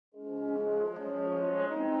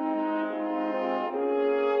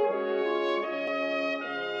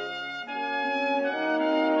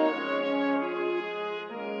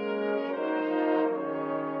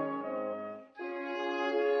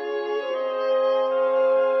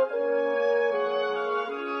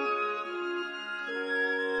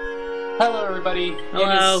Hello, everybody.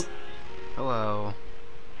 Hello. Hello.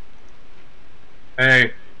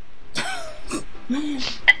 Hey.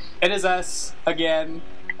 It is us again,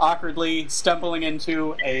 awkwardly stumbling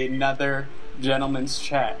into another gentleman's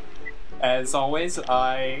chat. As always,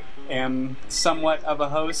 I am somewhat of a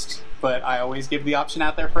host, but I always give the option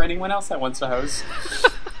out there for anyone else that wants to host.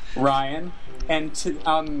 Ryan. And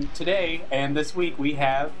today and this week we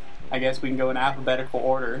have, I guess we can go in alphabetical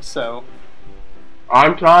order, so...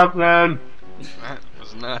 I'm Thompson. That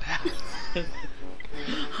was not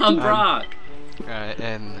I'm Brock. Alright,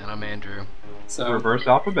 and I'm Andrew. So Reverse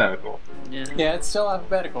alphabetical. yeah, it's still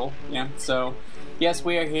alphabetical. Yeah, so yes,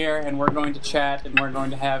 we are here and we're going to chat and we're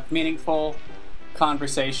going to have meaningful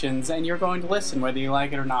conversations and you're going to listen whether you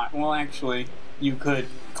like it or not. Well, actually, you could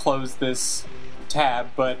close this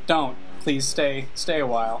tab, but don't. Please stay a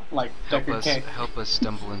while, like Deckard Cain. Help us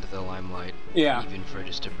stumble into the limelight. Yeah. Even for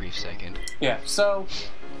just a brief second. Yeah, so,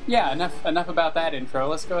 yeah, enough about that intro.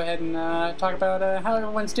 Let's go ahead and talk about how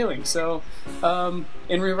everyone's doing. So,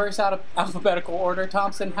 in reverse alphabetical order,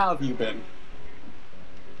 Thompson, how have you been?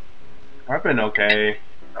 I've been okay.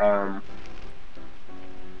 I'm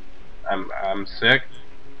sick.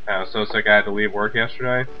 I was so sick I had to leave work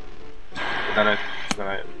yesterday. But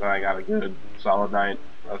then I got a good solid night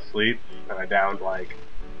of sleep, and I downed like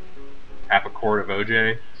half a quart of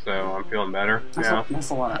OJ, so I'm feeling better. That's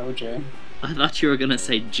a lot of OJ. I thought you were gonna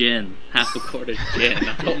say gin. Half a quart of gin.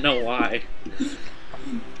 I don't know why.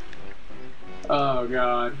 Oh,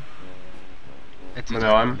 God. It's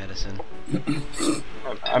No, medicine.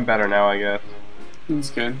 I'm better now, I guess.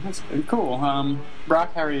 That's good. Cool.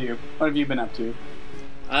 Brock, how are you? What have you been up to?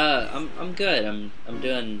 I'm good. I'm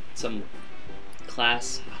doing some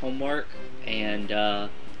class homework, and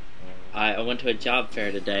I went to a job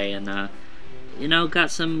fair today, and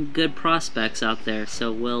got some good prospects out there.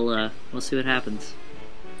 So we'll see what happens.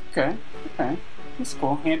 Okay. That's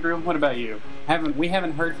cool. Andrew, what about you? We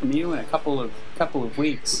haven't heard from you in a couple of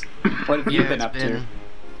weeks. What have you been up to?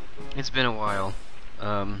 It's been a while.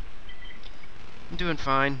 I'm doing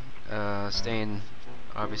fine. Staying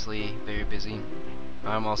obviously very busy.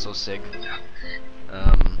 I'm also sick.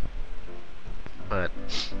 But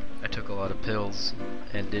I took a lot of pills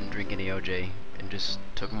and didn't drink any OJ and just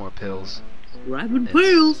took more pills. Rapid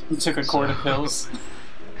pills. You took a quart of pills.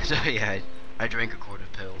 So yeah, I drank a quart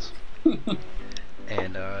of pills.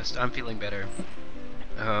 And I'm feeling better.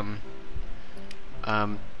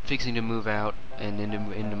 I'm fixing to move out and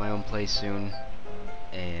into my own place soon,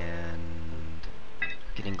 and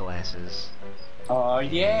getting glasses. Oh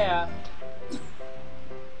yeah.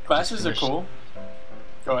 Glasses are cool.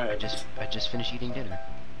 Go ahead. I just finished eating dinner.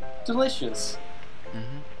 Delicious.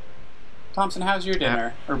 Mm-hmm. Thompson, how's your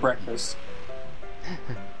dinner or breakfast?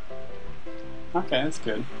 Okay, that's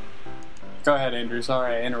good. Go ahead, Andrew.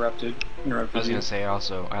 Sorry, I interrupted. I was you. gonna say I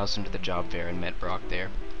also went to the job fair and met Brock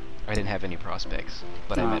there. I didn't have any prospects,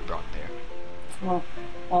 but I met Brock there. Well,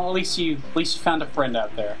 at least you found a friend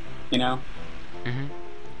out there. You know, Mm-hmm.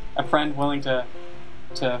 a friend willing to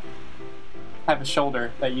have a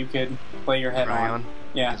shoulder that you could lay your head Cry on.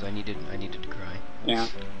 Yeah. Because I needed to cry. Yeah.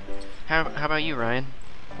 How about you, Ryan?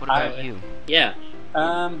 What about you? Yeah.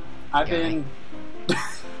 I've been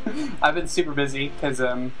I've been super busy because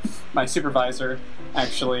my supervisor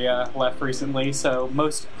actually left recently, so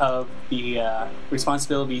most of the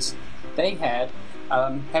responsibilities they had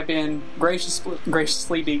have been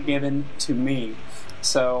graciously being given to me.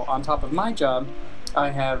 So on top of my job, I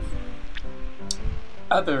have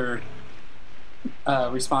other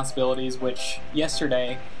responsibilities, which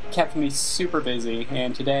yesterday kept me super busy,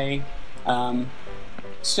 and today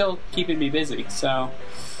still keeping me busy. So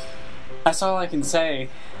that's all I can say.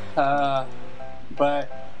 But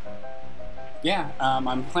yeah,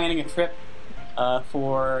 I'm planning a trip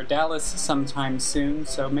for Dallas sometime soon,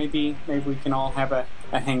 so maybe we can all have a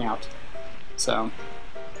hangout. So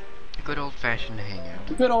Good old-fashioned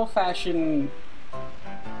hangout. good old-fashioned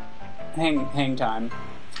hang time.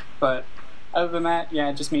 But other than that,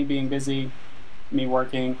 yeah, just me being busy, me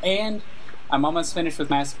working, and I'm almost finished with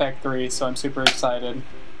Mass Effect 3, so I'm super excited.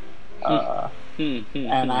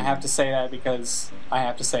 And I have to say that because I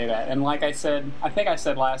have to say that. And like I said, I think I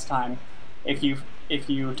said last time, if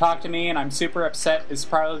you talk to me and I'm super upset, it's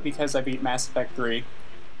probably because I beat Mass Effect 3.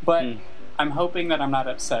 But I'm hoping that I'm not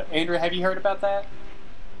upset. Andrew, have you heard about that?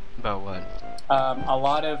 About what? A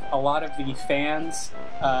lot of the fans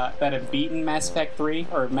that have beaten Mass Effect 3,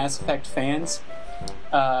 or Mass Effect fans,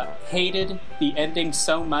 hated the ending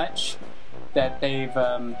so much that they've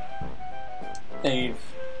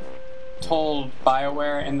told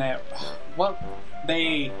BioWare, and that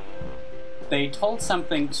they told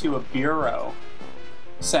something to a bureau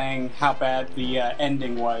saying how bad the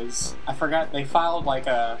ending was. I forgot they filed like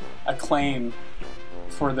a claim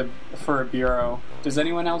for a bureau. Does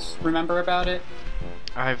anyone else remember about it?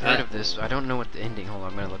 I've heard of this. I don't know what the ending. Hold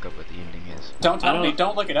on, I'm gonna look up what the ending is. Don't tell me.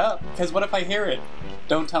 Don't look it up. Because what if I hear it?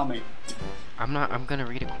 Don't tell me. I'm not. I'm gonna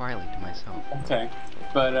read it quietly to myself. Okay,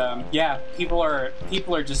 but yeah, people are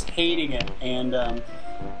just hating it, and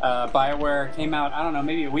BioWare came out, I don't know,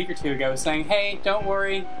 maybe a week or two ago, saying, "Hey, don't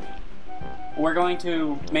worry, we're going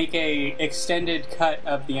to make a extended cut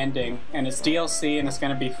of the ending, and it's DLC, and it's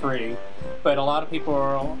going to be free." But a lot of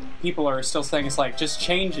people are still saying it's like, just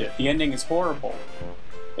change it. The ending is horrible.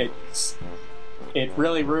 It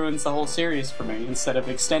really ruins the whole series for me instead of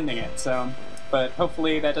extending it. So, but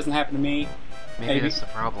hopefully that doesn't happen to me. Maybe that's the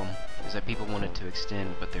problem, is that people want it to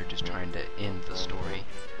extend, but they're just trying to end the story.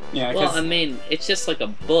 Yeah, well, I mean, it's just like a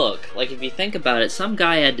book. Like, if you think about it, some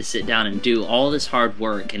guy had to sit down and do all this hard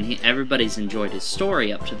work, and everybody's enjoyed his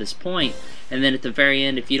story up to this point, and then at the very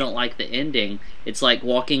end, if you don't like the ending, it's like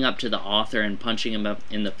walking up to the author and punching him up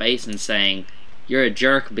in the face and saying, "You're a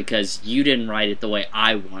jerk because you didn't write it the way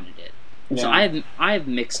I wanted it." Yeah. So I have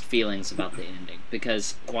mixed feelings about the ending,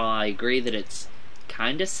 because while I agree that it's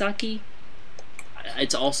kind of sucky,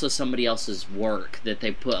 it's also somebody else's work that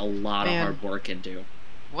they put a lot of hard work into.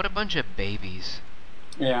 What a bunch of babies.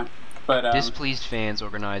 Yeah, but displeased fans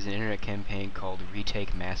organized an internet campaign called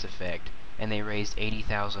Retake Mass Effect, and they raised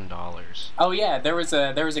 $80,000. Oh yeah, there was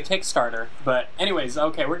a Kickstarter. But anyways,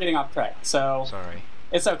 okay, we're getting off track. So sorry.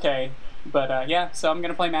 It's okay. But yeah, so I'm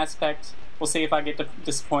gonna play Mass Effect. We'll see if I get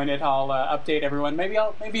disappointed. I'll update everyone. Maybe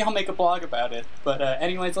I'll make a blog about it. But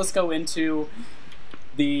anyways, let's go into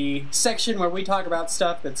the section where we talk about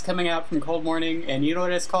stuff that's coming out from Cold Morning, and you know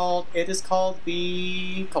what it's called? It is called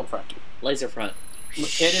the Cold Front. Laser Front.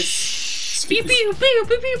 It is... Pew, pew, pew,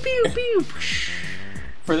 pew, pew, pew, pew.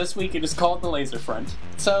 For this week, it is called the Laser Front.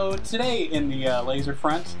 So, today in the Laser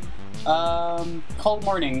Front, Cold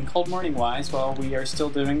Morning-wise, well, we are still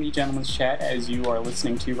doing the Gentleman's Chat, as you are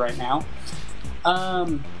listening to right now.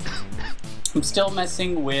 I'm still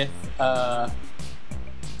messing with,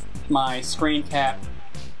 my screen cap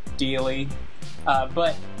dealy,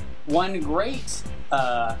 but one great,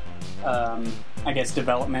 I guess,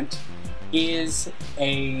 development is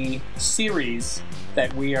a series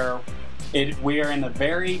that we are in the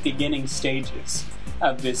very beginning stages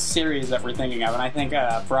of this series that we're thinking of, and I think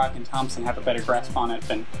Brock and Thompson have a better grasp on it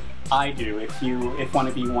than I do. If one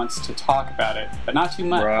of you wants to talk about it, but not too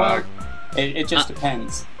much. Brock. Well, it just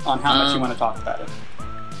depends on how much you want to talk about it.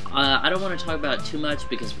 I don't want to talk about it too much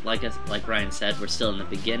because, like Ryan said, we're still in the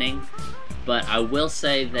beginning. But I will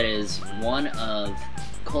say that is one of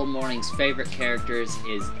Cold Morning's favorite characters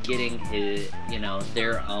is getting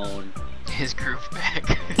their own... His groove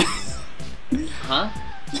back. Huh?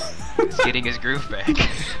 He's getting his groove back.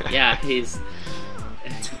 Yeah, he's...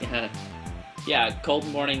 Yeah, Cold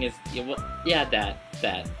Morning is... Yeah,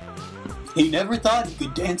 that. He never thought he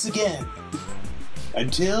could dance again.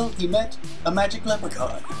 Until he met a magic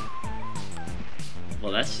leprechaun.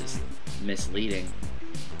 Well, that's just misleading.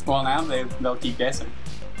 Well, now they'll keep guessing.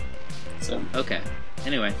 So okay.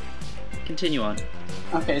 Anyway, continue on.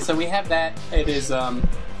 Okay, so we have that. It is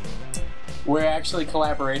we're actually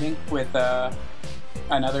collaborating with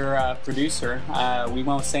another producer. We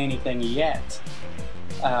won't say anything yet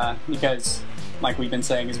because, like we've been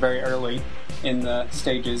saying, it's very early in the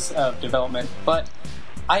stages of development. But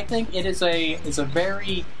I think it is a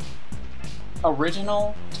very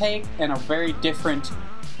original take and a very different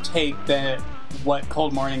take than what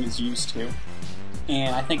Cold Morning is used to.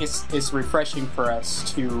 And I think it's refreshing for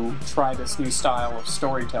us to try this new style of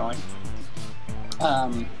storytelling.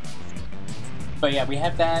 But yeah, we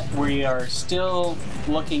have that. We are still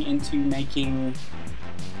looking into making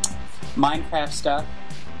Minecraft stuff.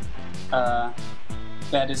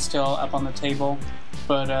 That is still up on the table.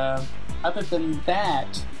 But other than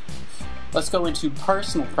that, let's go into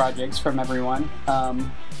personal projects from everyone.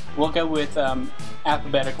 We'll go with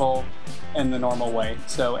alphabetical in the normal way.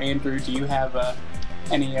 So, Andrew, do you have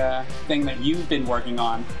any thing that you've been working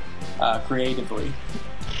on creatively?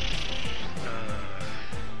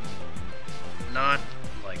 Not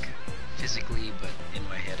like physically, but in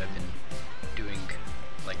my head I've been doing,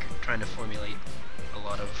 like, trying to formulate a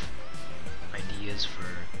lot of ideas for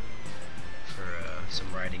some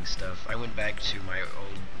writing stuff. I went back to my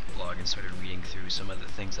old blog and started reading through some of the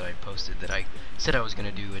things that I posted that I said I was going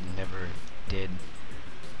to do and never did.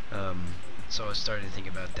 So I started to think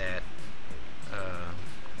about that.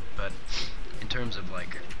 But in terms of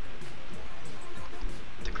like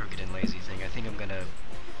the Crooked and Lazy thing, I think I'm gonna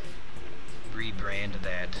rebrand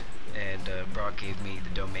that. And Brock gave me the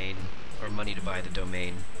domain or money to buy the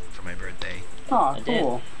domain for my birthday, Oh, I did.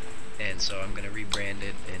 cool. and so I'm gonna rebrand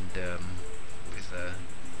it and with a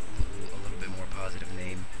little bit more positive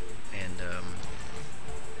name, and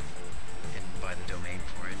buy the domain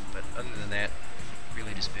for it. But other than that,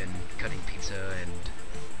 really just been cutting pizza and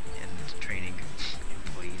training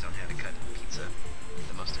employees on how to cut pizza in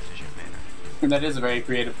the most efficient manner. And that is a very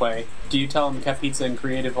creative way. Do you tell them to cut pizza in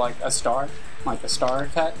creative like a star? Like a star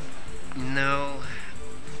cut? No,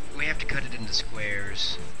 we have to cut it into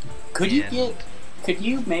squares. Could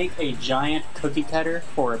you make a giant cookie cutter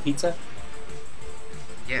for a pizza?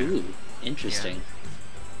 Yeah. Ooh, interesting.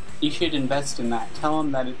 You should invest in that. Tell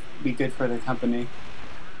them that it'd be good for their company.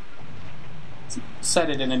 Set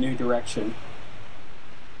it in a new direction.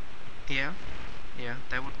 Yeah,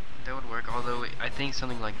 that would work. Although I think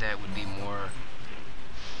something like that would be more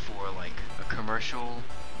for like a commercial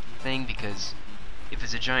thing, because if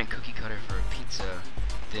it's a giant cookie cutter for a pizza,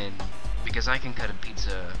 then because I can cut a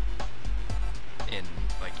pizza in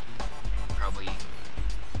like probably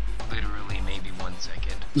literally maybe 1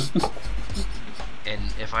 second,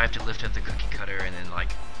 and if I have to lift up the cookie cutter and then like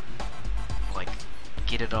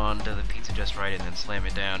get it onto the pizza just right and then slam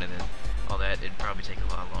it down and then all that, it'd probably take a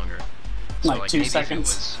lot longer. So Like 2 maybe seconds? If it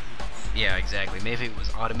was, yeah, exactly. Maybe if it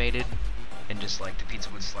was automated and just like the pizza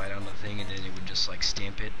would slide on the thing and then it would just like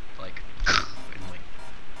stamp it like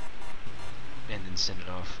and then send it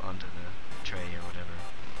off onto the tray or whatever.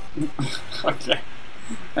 Okay.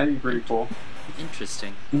 That'd be pretty cool.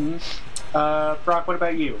 Interesting. hmm Brock, what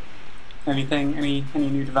about you? Anything? Any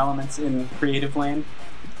new developments in creative land?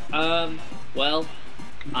 Well,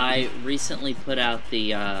 I recently put out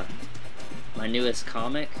the my newest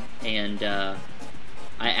comic, and I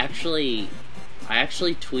actually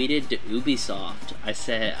tweeted to Ubisoft.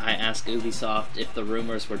 I asked Ubisoft if the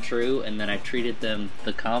rumors were true, and then I tweeted them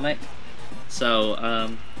the comic. So,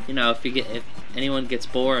 if anyone gets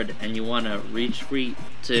bored and you want to retweet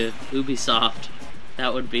to Ubisoft,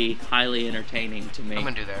 that would be highly entertaining to me. I'm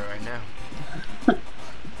gonna do that right now.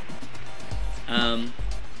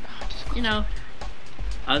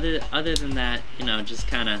 Other than that, just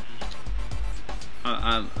kind of,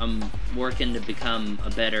 I'm working to become a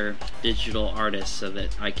better digital artist so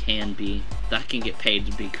that I can get paid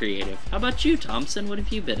to be creative. How about you, Thompson? What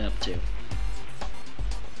have you been up to?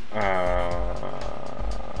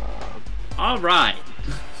 All right.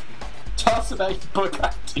 Tell us about your book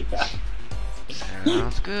idea.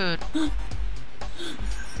 Sounds good.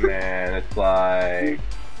 Man, it's like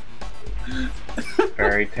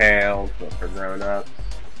fairy tales, but for grown-ups.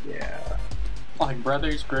 Yeah. Like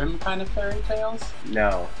Brothers Grimm kind of fairy tales?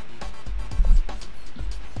 No.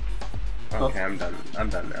 Okay, I'm done. I'm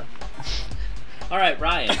done now. All right,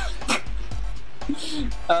 Ryan.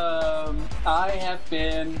 I have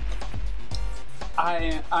been.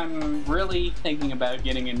 I'm really thinking about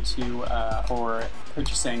getting into or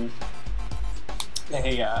purchasing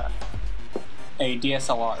a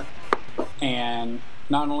DSLR, and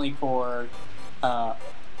not only for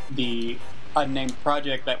the unnamed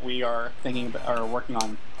project that we are thinking about, or working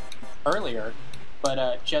on earlier,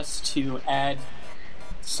 but just to add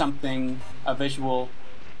something, a visual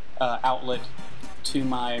outlet to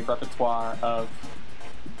my repertoire of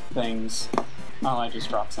things. Oh, I just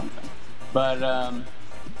dropped something. But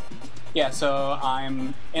yeah, so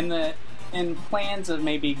I'm in plans of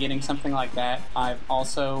maybe getting something like that. I've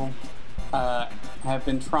also have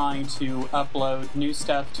been trying to upload new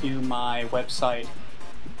stuff to my website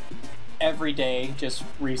every day. Just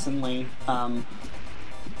recently,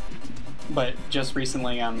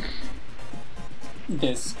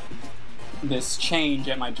 this change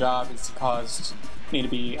at my job has caused me to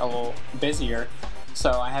be a little busier,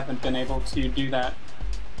 so I haven't been able to do that.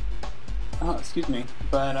 Oh, excuse me.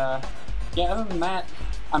 But yeah, other than that,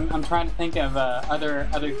 I'm trying to think of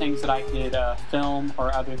other things that I could film,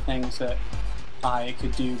 or other things that I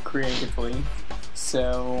could do creatively.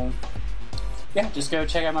 So yeah, just go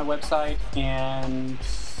check out my website, and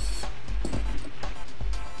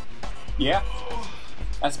yeah,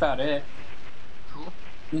 that's about it. Cool.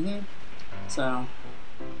 So,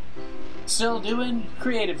 still doing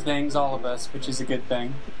creative things, all of us, which is a good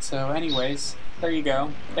thing. So anyways, there you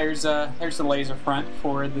go. There's the laser front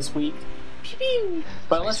for this week.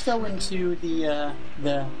 But let's go into the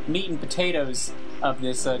meat and potatoes of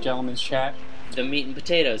this gentleman's chat. The meat and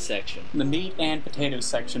potatoes section. The meat and potatoes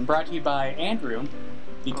section, brought to you by Andrew,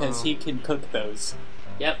 because he can cook those.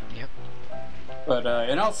 Yep. But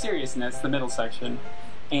in all seriousness, the middle section.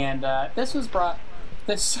 And this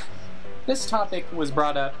topic was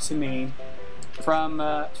brought up to me from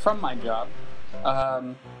my job.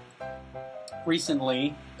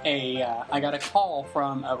 recently, I got a call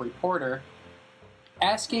from a reporter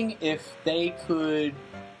asking if they could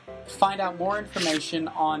find out more information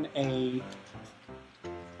on a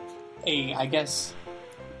I guess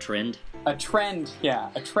Trend. a trend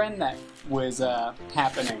that was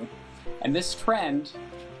happening. And this trend,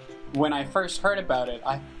 when I first heard about it,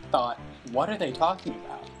 I thought, what are they talking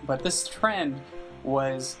about? But this trend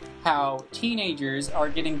was how teenagers are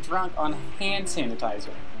getting drunk on hand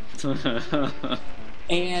sanitizer.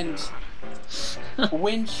 And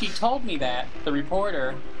when she told me that, the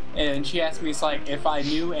reporter, and she asked me, it's like, if I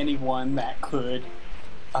knew anyone that could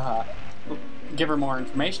give her more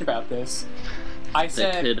information about this, I That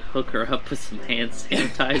said... could hook her up with some hand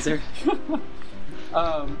sanitizer.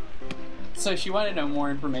 So she wanted to know more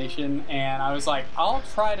information, and I was like, I'll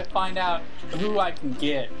try to find out who I can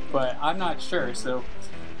get, but I'm not sure. So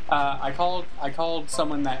I called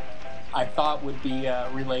someone that I thought would be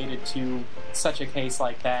related to such a case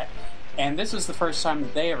like that, and this was the first time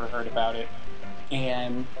that they ever heard about it.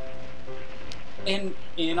 And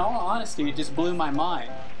in all honesty, it just blew my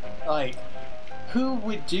mind. Like, who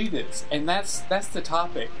would do this? And that's the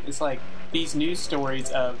topic. It's like these news stories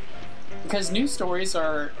of... Because news stories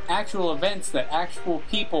are actual events that actual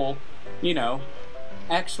people,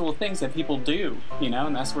 actual things that people do,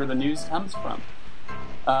 and that's where the news comes from.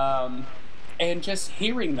 And just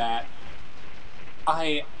hearing that,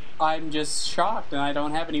 I'm just shocked, and I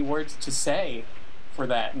don't have any words to say for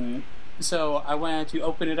that. And so I wanted to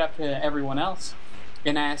open it up to everyone else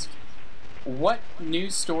and ask, what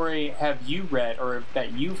news story have you read or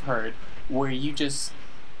that you've heard where you just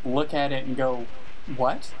look at it and go,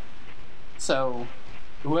 what? So,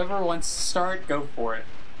 whoever wants to start, go for it.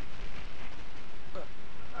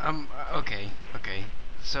 Okay.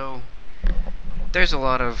 So, there are a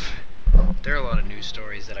lot of news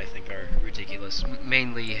stories that I think are ridiculous,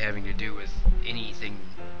 mainly having to do with anything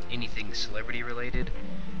celebrity related.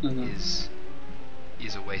 Mm-hmm.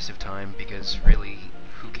 is a waste of time, because really,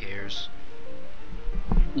 who cares?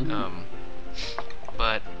 Mm-hmm.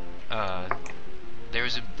 But there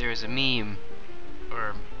was a meme,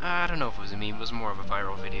 or I don't know if it was a meme, it was more of a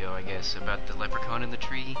viral video, I guess, about the leprechaun in the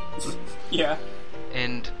tree. Yeah.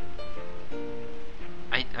 And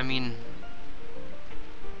I mean,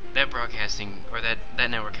 that broadcasting, or that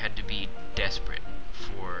network had to be desperate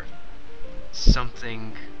for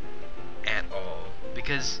something at all,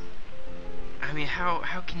 because I mean, how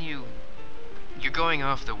can you're going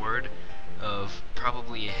off the word of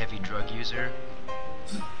probably a heavy drug user,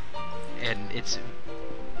 and it's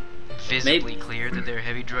visibly clear that they're a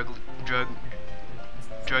heavy drug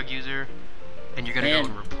user, and you're gonna go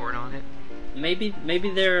and report on it. Maybe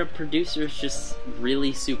their producer's just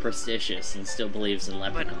really superstitious and still believes in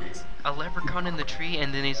leprechauns. But a leprechaun in the tree,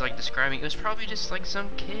 and then he's like describing it was probably just like some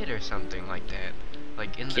kid or something like that,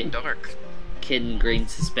 like in the dark. Kid in green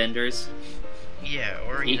suspenders. Yeah,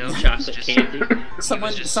 or eating chocolate candy.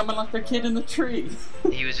 Someone left their kid in the tree.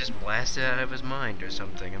 He was just blasted out of his mind or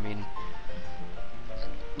something. I mean,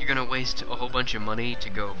 you're gonna waste a whole bunch of money to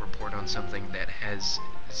go report on something that has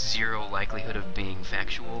zero likelihood of being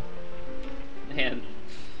factual. Man,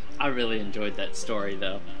 I really enjoyed that story,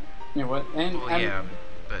 though. You know what? And well, yeah,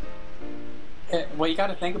 but well, you got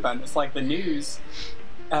to think about it. It's like the news.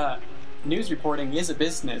 News reporting is a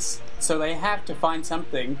business, so they have to find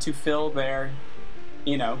something to fill their,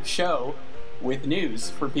 show with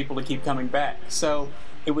news for people to keep coming back. So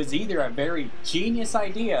it was either a very genius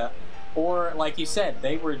idea, or, like you said,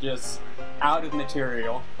 they were just out of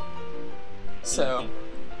material. So,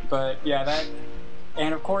 but yeah, that,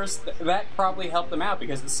 and of course that probably helped them out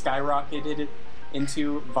because it skyrocketed it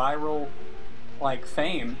into viral,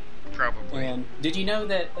 fame. Probably. And did you know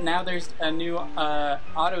that now there's a new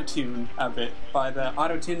auto-tune of it by the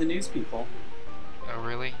Auto-Tune the News people? Oh,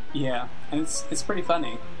 really? Yeah, and it's pretty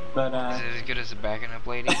funny, but is it as good as the Backing Up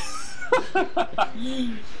Lady?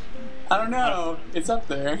 I don't know. It's up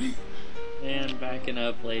there. And Backing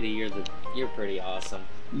Up Lady, you're pretty awesome.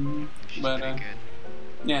 Mm-hmm. She's But pretty good.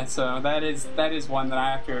 yeah, so that is one that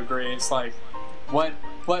I have to agree. It's like, what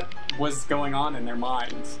was going on in their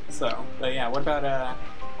minds? So, but yeah, what about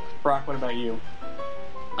Brock? What about you?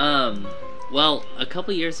 Well, a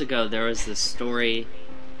couple years ago, there was this story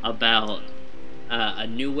about a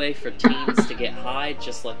new way for teens to get high,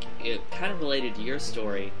 just like it kind of related to your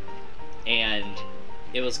story, and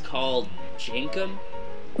it was called Jankum,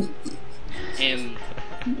 and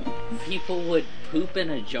people would poop in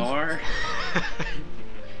a jar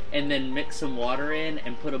and then mix some water in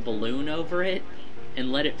and put a balloon over it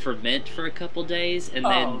and let it ferment for a couple days, and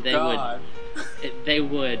then they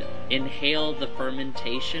would inhale the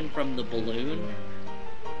fermentation from the balloon,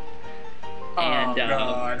 And,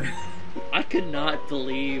 God. I could not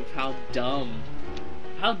believe how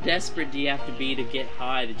desperate do you have to be to get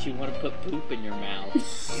high that you want to put poop in your mouth?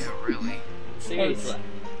 Yeah, really. Seriously.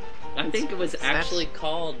 I think it was actually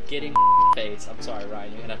called getting face. I'm sorry,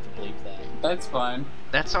 Ryan, you're gonna have to believe that. That's fine.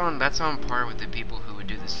 That's on par with the people who would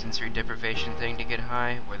do the sensory deprivation thing to get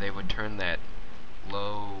high, where they would turn that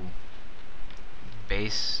low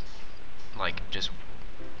bass, like just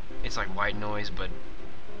it's like white noise, but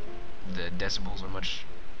the decibels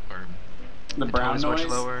are The brown tone is noise? much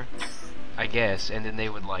lower, I guess. And then they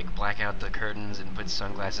would like black out the curtains and put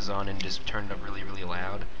sunglasses on and just turn it up really, really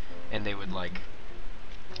loud, and they would like,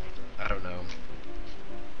 I don't know,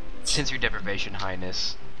 sensory deprivation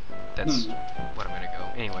highness. That's what I'm gonna go.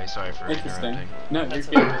 Anyway, sorry for Interesting. interrupting. No, you're That's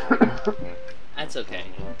good. That's okay.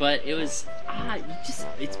 But it was,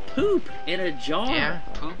 it's poop in a jar. Yeah,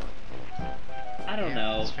 poop. I don't Yeah,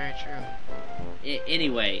 know. that's very true.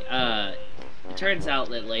 Anyway, it turns out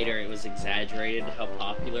that later it was exaggerated how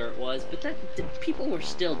popular it was, but people were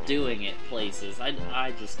still doing it places.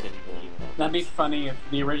 I just couldn't believe it. That'd be funny if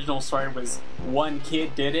the original story was one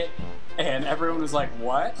kid did it, and everyone was like,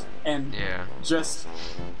 what? And Yeah. just,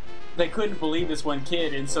 they couldn't believe this one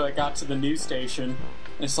kid, and so it got to the news station.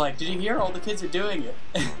 It's like, did you hear? All the kids are doing it.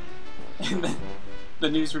 And the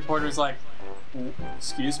news reporter's like,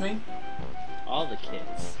 excuse me? All the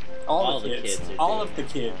kids. All the kids. are All doing of the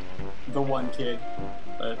kid. The one kid.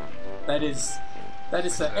 But that is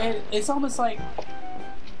it's almost like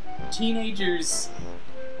teenagers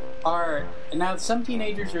are, now some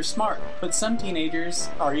teenagers are smart, but some teenagers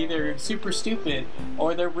are either super stupid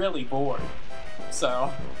or they're really bored.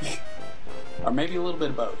 So, or maybe a little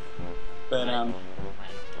bit of both. But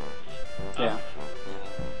yeah.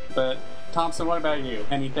 But Thompson, what about you?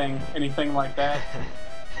 Anything like that?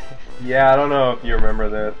 Yeah, I don't know if you remember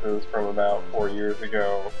this. It was from about 4 years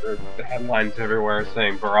ago. There's headlines everywhere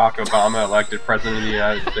saying Barack Obama elected president of the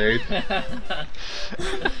United States.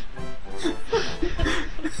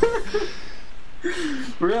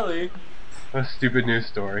 Really? A stupid news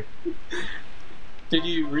story. Did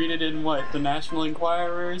you read it in what, the National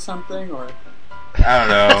Enquirer or something, or? I don't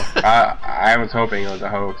know. I was hoping it was a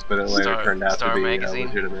hoax, but it later Star- turned out Star to be Magazine?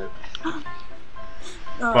 legitimate.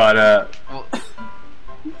 But Well,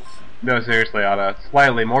 no, seriously, on a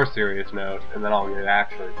slightly more serious note, and then I'll get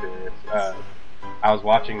actually serious. I was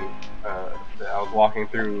walking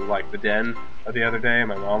through like the den the other day, and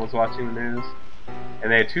my mom was watching the news,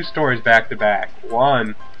 and they had two stories back to back.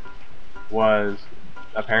 One was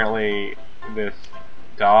apparently this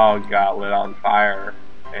dog got lit on fire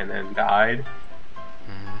and then died,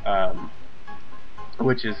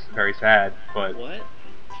 which is very sad. But What?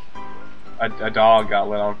 a dog got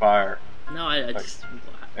lit on fire No, I just...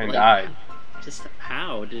 and died. Just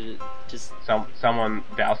how? Did it just... Someone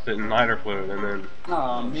doused it in lighter fluid, and then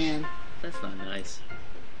Oh man. That's not nice.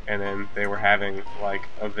 they were having like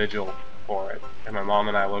a vigil for it. And my mom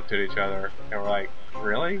and I looked at each other and were like,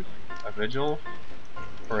 "Really? A vigil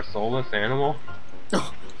for a soulless animal?"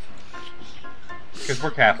 Because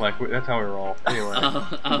we're Catholic, that's how we roll. Anyway,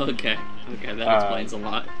 Oh, okay. Okay, that explains a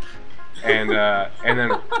lot. and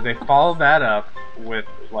then they followed that up with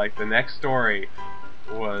like the next story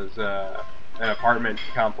was an apartment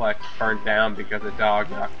complex burnt down because a dog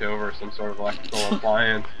knocked over some sort of electrical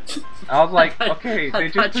appliance. I was like, okay, they I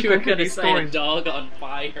just thought you were presented gonna these say stories. a dog on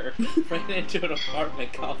fire ran into an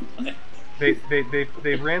apartment complex.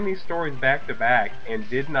 They ran these stories back to back and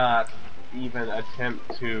did not even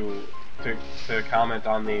attempt to comment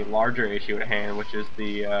on the larger issue at hand, which is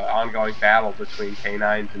the ongoing battle between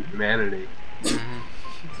canines and humanity.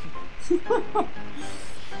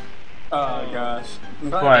 Oh gosh. I'm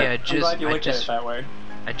glad, But- Yeah, I'm glad you looked at it just- that way.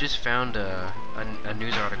 I just found a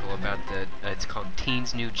news article about it's called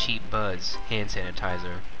Teens' New Cheap Buzz hand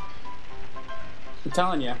sanitizer. I'm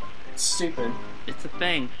telling you, it's stupid. It's a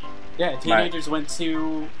thing. Yeah, teenagers went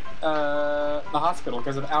to the hospital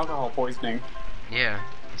because of alcohol poisoning. Yeah.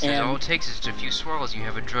 It says And- all it takes is just a few swallows and you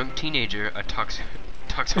have a drunk teenager, a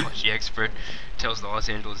toxicology expert tells the Los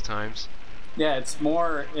Angeles Times. Yeah,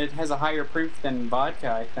 it has a higher proof than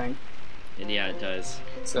vodka, I think. And yeah, it does.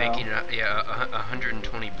 So, Making it a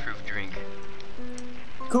 120 proof drink.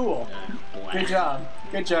 cool. Black.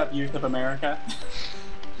 Good job, youth of America.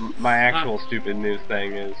 My actual stupid news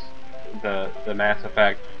thing is the Mass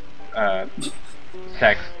Effect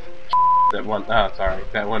sex that went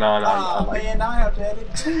on Oh like man, now I have to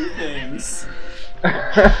edit two things.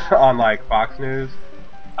 on like Fox News,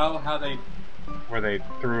 Oh, how they... where they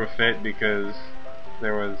threw a fit because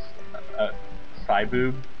there was a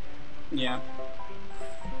side-boob. Yeah.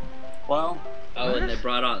 Well, Oh, and they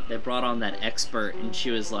brought on that expert, and she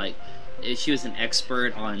was like, she was an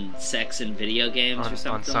expert on sex in video games or On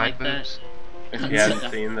something side like boobs? If she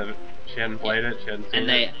hadn't seen the, she hadn't played it. She hadn't that. seen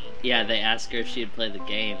And it. they asked her if she'd play the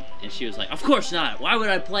game, and she was like, "Of course not. Why would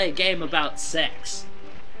I play a game about sex?"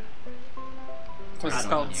 Because I it's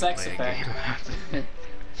don't called You Sex play a Effect. game about it.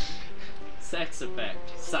 Sex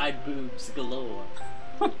effect, side boobs galore.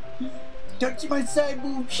 Touch my side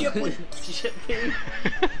boob, shit.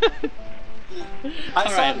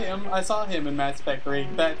 Alright. I saw him in Mass Effect 3.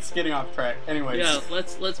 That's getting off track. Anyways, Yeah,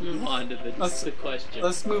 let's move on to Let's- the question.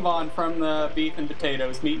 let's move on from the beef and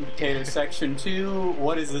potatoes, meat and potatoes section to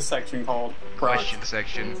what is this section called? Brock? Question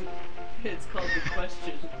section. It's called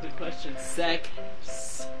the question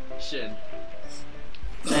section.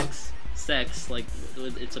 Sex, like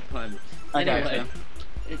it's a pun. I gotcha. Anyway,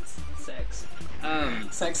 it's sex.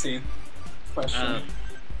 Sexy question.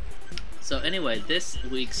 So anyway, this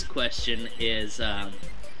week's question is,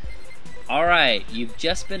 alright, you've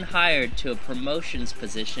just been hired to a promotions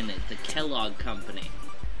position at the Kellogg Company.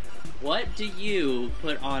 What do you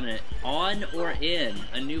put on or in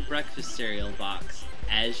a new breakfast cereal box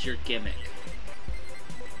as your gimmick?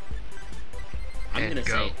 I'm And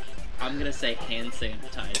gonna say hand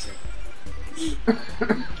sanitizer.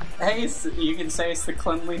 Hey, you can say it's the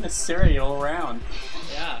cleanliness cereal around.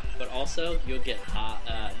 Yeah, but also you'll get hot.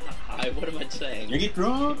 Not high. What am I saying? You get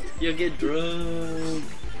drunk. You'll get drunk.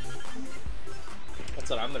 That's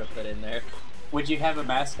what I'm gonna put in there. Would you have a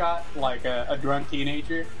mascot like a drunk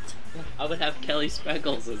teenager? I would have Kelly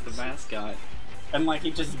Speckles as the mascot. And like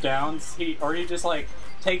he just he just like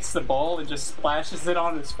takes the bowl and just splashes it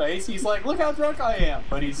on his face. He's like, "Look how drunk I am,"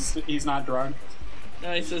 but he's not drunk.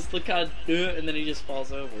 No, he says, "Look how," and then he just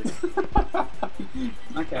falls over.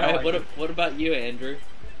 Okay. All right, what about you, Andrew?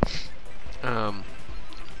 Oh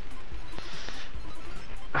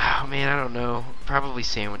man, I don't know. Probably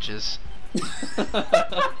sandwiches.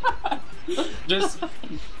 Just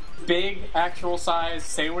big actual size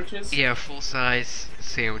sandwiches. Yeah, full size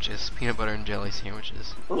sandwiches, peanut butter and jelly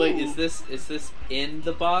sandwiches. Wait, Ooh. is this in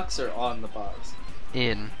the box or on the box?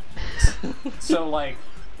 In. So like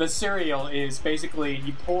the cereal is basically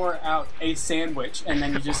you pour out a sandwich and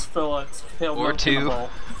then you just fill Or milk in two. the bowl.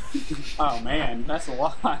 Oh man, that's a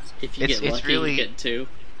lot. If you It's get lucky, really- you get two.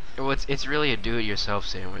 Well, it's really a do-it-yourself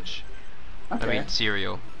sandwich. Okay. I mean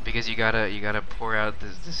cereal, because you gotta pour out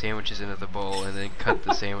the sandwiches into the bowl and then cut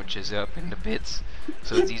the sandwiches up into bits,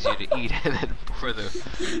 so it's easier to eat, and then pour the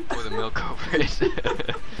milk over it.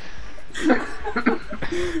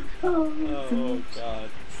 Oh God.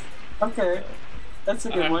 Okay. That's a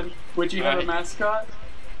good Alright. one. Would you have a Alright. mascot?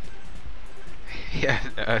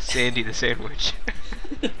 Yeah, Sandy the sandwich.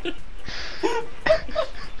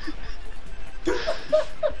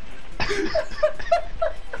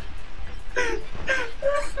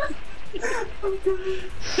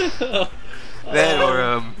 That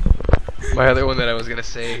or my other one that I was gonna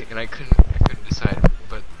say, and I couldn't decide,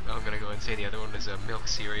 but I'm gonna go and say the other one is a milk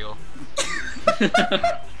cereal.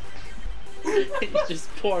 You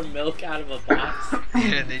just pour milk out of a box.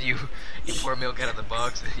 And then you pour milk out of the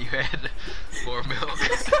box, and you add more milk.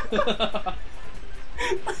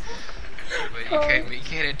 But you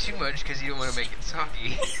can't add too much because you don't want to make it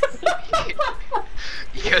soggy.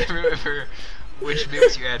 You gotta remember which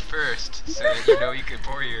milks you add first, so that you know you can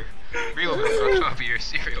pour your real milk on top of your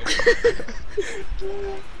cereal.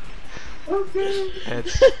 Okay.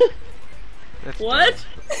 That's What?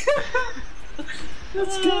 dumb.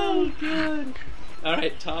 That's Oh, good. God. All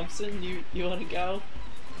right, Thompson, you want to go?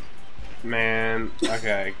 Man,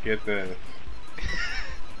 okay, get this.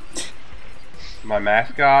 My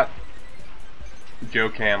mascot, Joe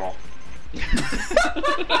Camel.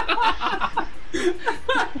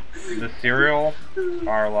 The cereal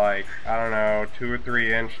are like, I don't know, 2 or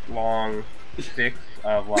 3 inch long sticks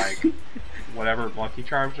of like whatever Lucky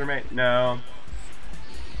Charms are made. No,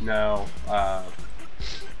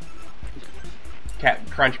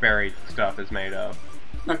 Crunchberry stuff is made of.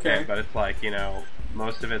 Okay. But it's like,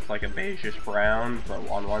 most of it's like a beigeish brown, but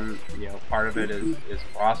one part of it is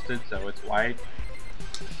frosted, so it's white.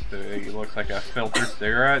 So it looks like a filtered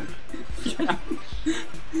cigarette.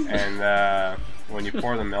 And when you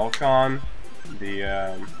pour the milk on,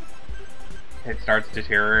 it starts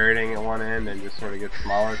deteriorating at one end and just sort of gets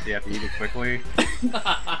smaller, so you have to eat it quickly.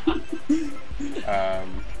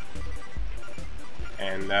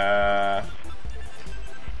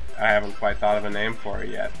 I haven't quite thought of a name for it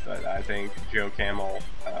yet, but I think Joe Camel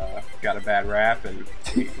got a bad rap, and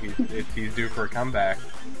he's due for a comeback.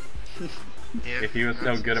 Yeah. If he was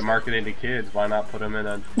so good at marketing to kids, why not put him in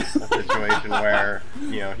a situation where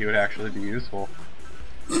he would actually be useful?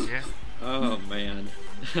 Yeah. Oh man.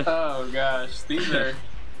 Oh gosh, these are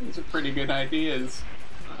These are pretty good ideas.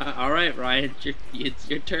 All right, Ryan, it's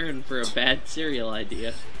your turn for a bad cereal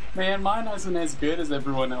idea. Man, mine isn't as good as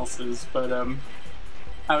everyone else's, but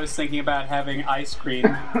I was thinking about having ice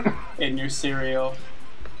cream in your cereal,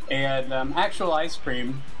 and actual ice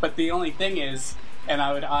cream. But the only thing is, and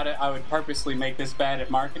I would purposely make this bad at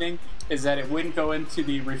marketing, is that it wouldn't go into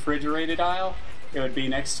the refrigerated aisle. It would be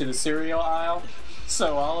next to the cereal aisle.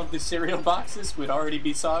 So all of the cereal boxes would already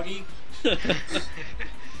be soggy.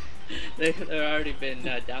 They've already been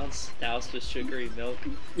doused with sugary milk.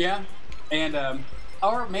 Yeah, and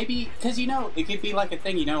or maybe because it could be like a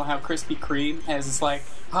thing. You know how Krispy Kreme has this like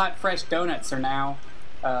hot fresh donuts are now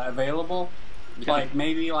available. Yeah. Like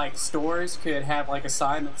maybe like stores could have like a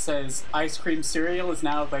sign that says ice cream cereal is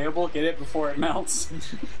now available. Get it before it melts.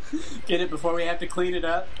 Get it before we have to clean it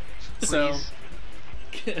up. So.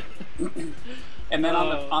 And then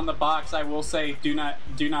on the box, I will say do not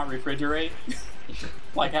refrigerate.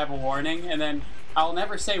 Like have a warning, and then I'll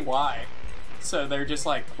never say why. So they're just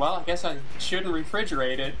like, well, I guess I shouldn't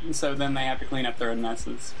refrigerate it, and so then they have to clean up their own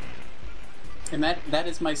messes. And that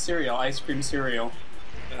is my cereal, ice cream cereal.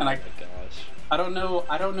 Oh And my gosh. I don't know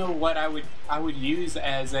what I would use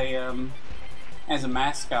as a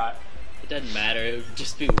mascot. It doesn't matter. It would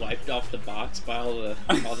just be wiped off the box by all the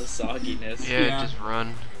sogginess. Yeah, just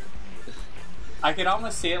run. I could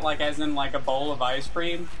almost see it like as in like a bowl of ice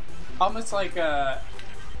cream, almost like Thompson,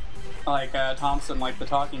 like the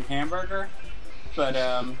talking hamburger, but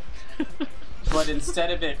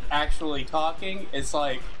instead of it actually talking, it's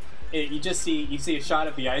like you see a shot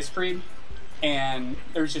of the ice cream, and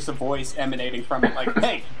there's just a voice emanating from it,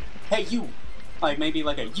 like hey you, like maybe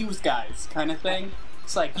like a "use guys" kind of thing.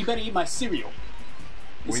 It's like, you better eat my cereal.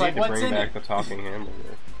 It's We like, need to what's bring in back it? the talking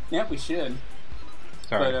hamburger. Yeah, we should.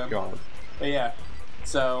 Sorry, But, go on. But yeah,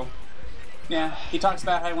 so yeah, he talks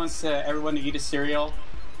about how he wants everyone to eat a cereal,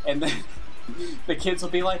 and then the kids will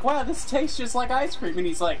be like, "Wow, this tastes just like ice cream," and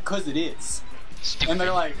he's like, "'Cause it is." Stupid. And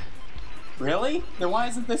they're like, "Really? Then why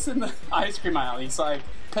isn't this in the ice cream aisle?" He's like,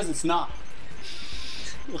 "'Cause it's not."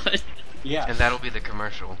 What? Yeah, And that'll be the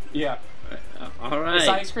commercial. yeah. All It's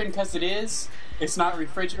right. ice cream 'cause it is. It's not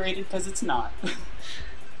refrigerated 'cause it's not.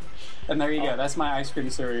 And there you go. That's my ice cream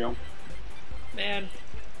cereal. Man,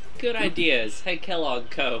 good ideas. Hey, Kellogg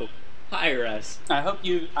Co. Hire us. I hope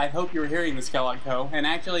you're hearing this, Kellogg Co. And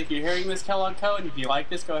actually, if you're hearing this, Kellogg Co. and if you like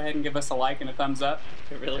this, go ahead and give us a like and a thumbs up.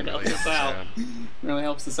 It really It helps really us helps out. It really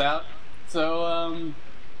helps us out. So,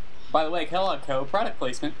 by the way, Kellogg Co. product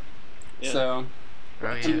placement. Yeah. So,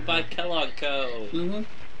 Oh, To yeah. by Kellogg Co.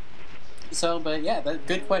 So, but yeah,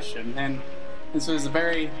 good question. And this is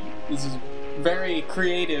very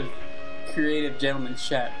creative gentleman's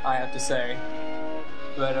chat, I have to say.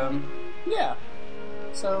 But yeah.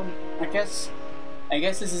 So I guess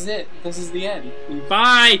this is it. This is the end.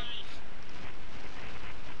 Bye.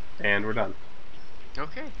 And we're done.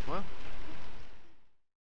 Okay, well,